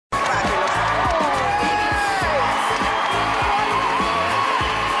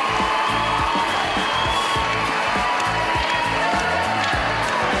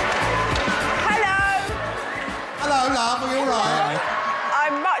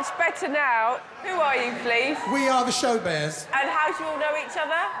much better now. Who are you, please? We are the Showbears. And how do you all know each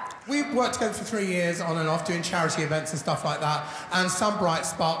other? We've worked together for 3 years, on and off, doing charity events and stuff like that. And some bright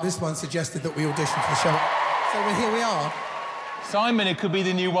spark, this one suggested that we audition for the show. So here we are. Simon, it could be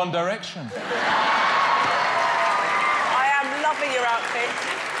the new One Direction. I am loving your outfit.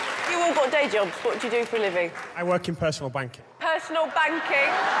 You all got day jobs. What do you do for a living? I work in personal banking. Personal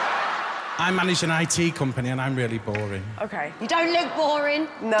banking? I manage an IT company and I'm really boring. OK. You don't look boring.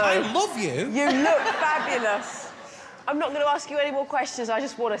 No. I love you. You look fabulous. I'm not going to ask you any more questions. I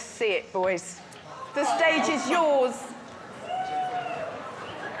just want to see it, boys. The stage is yours.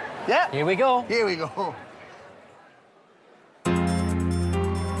 Yeah. Here we go. Here we go.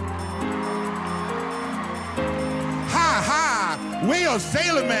 We are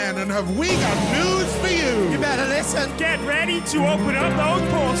Sailor Man, and have we got news for you? You better listen. Get ready to open up those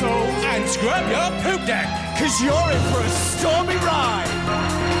portals And scrub your poop deck, because you're in for a stormy ride.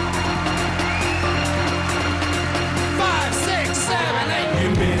 5, 6, 7, 8.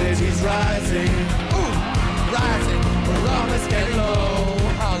 Humidity's rising. Ooh, rising. Barometer's getting low.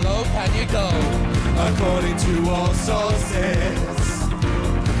 How low can you go? According to all sources,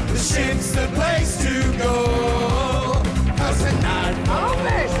 the ship's the place to go. Tonight,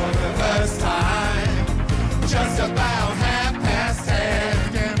 for the first time, just about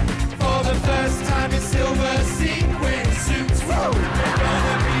 10:30. For the first time in silver sequin suits, we're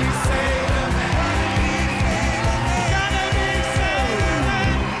gonna be Sailor Man. Gonna be Sailor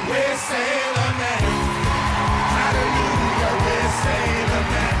Man. We're Sailor Man. Hallelujah, we're Sailor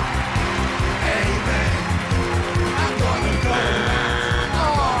Man. Amen. I'm gonna go. I'm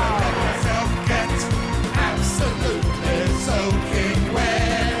gonna let myself get absolutely soaking wet.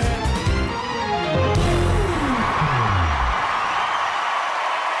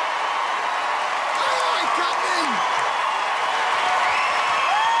 Aye, Captain!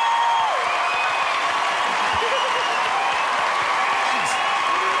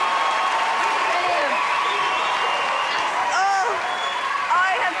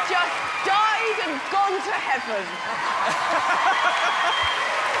 I have just died and gone to heaven.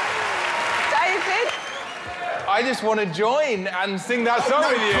 David? I just want to join and sing that song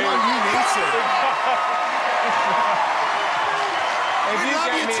with you. Come on, you need to. If We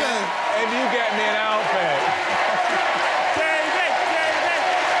love you too. If you get me an outfit. David, David,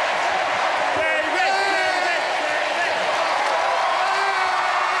 David, David,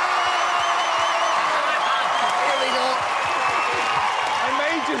 Here we go. I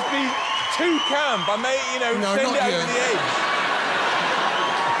may just be too camp. I may, you know, No, send not it over you. the edge.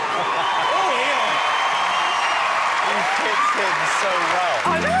 Fits in so well.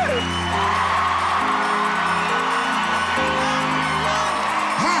 I know.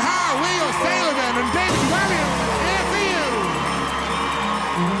 Ha ha! We are Sailor Man, and David Williams here for you.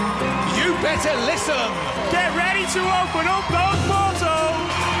 You better listen. Get ready to open up those portals,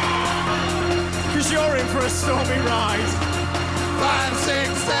 because you're in for a stormy ride. 5,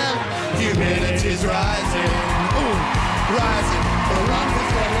 6, 7. Humidity's rising. Ooh, rising.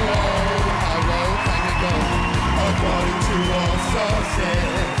 Barometer's getting low. How low can you go? According to all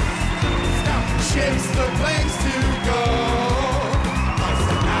sources, ship's the place to go. Cause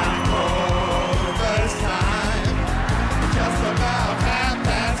tonight for the first time, just about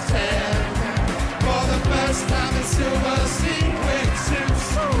 10:30. For the first time in silver sequin suits,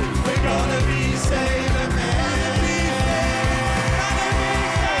 we're gonna be Sailor Man.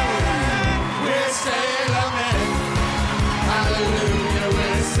 We're Sailor Men. Hallelujah,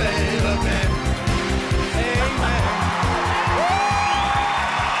 we're Sailor Men. Amen.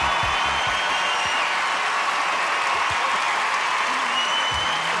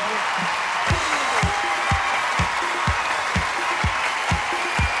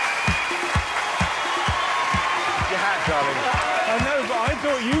 Your hat, darling. I know, but I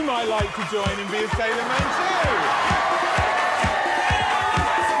thought you might like to join and be a Sailor Man too.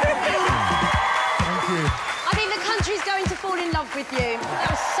 Thank you. I think the country's going to fall in love with you. That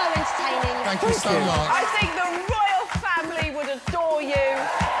was so entertaining. Thank you so much. I think the royal family would adore you.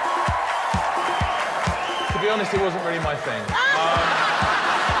 To be honest, it wasn't really my thing.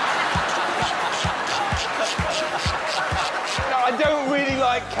 No, I don't really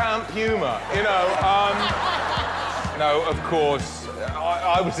like camp humour, you know. No, of course,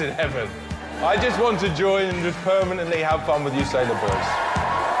 I was in heaven. I just want to join and just permanently have fun with you Sailor Boys.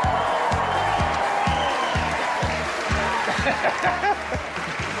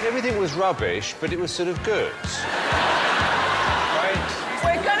 Everything was rubbish, but it was sort of good. Right?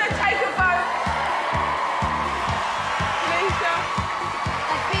 We're going to take a vote. Lisa?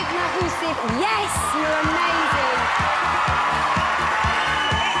 A big massive yes, you're amazing.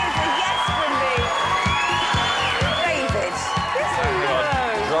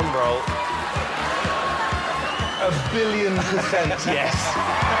 roll. 1,000,000,000% yes.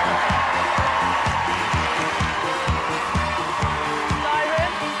 Simon?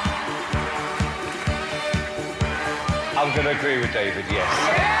 I'm going to agree with David, yes.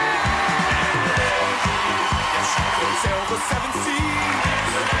 Sail the 7 seas.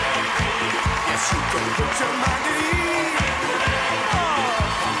 Yes, you can put your mind at ease.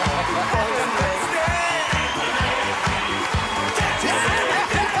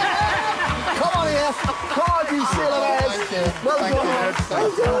 Come on here. Come on, you silverheads. Well done.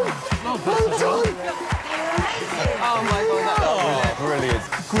 Well done. Well done. Oh, my God, that was Brilliant.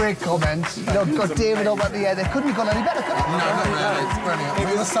 Great comments. You know, got David up at the end. It couldn't have gone any better, could it? No, not really. It's brilliant.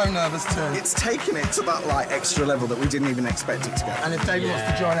 We were so nervous too. It's taken it to that, like, extra level that we didn't even expect it to go. And if David wants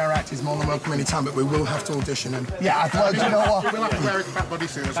to join our act, he's more than welcome any time, but we will have to audition him. Yeah, well, do you know what? We'll have to wear his fat body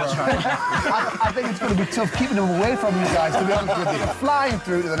suit as well. I think it's going to be tough keeping him away from you guys, to be honest with you. Flying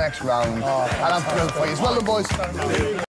through to the next round. And I'm thrilled for you. Well done, boys.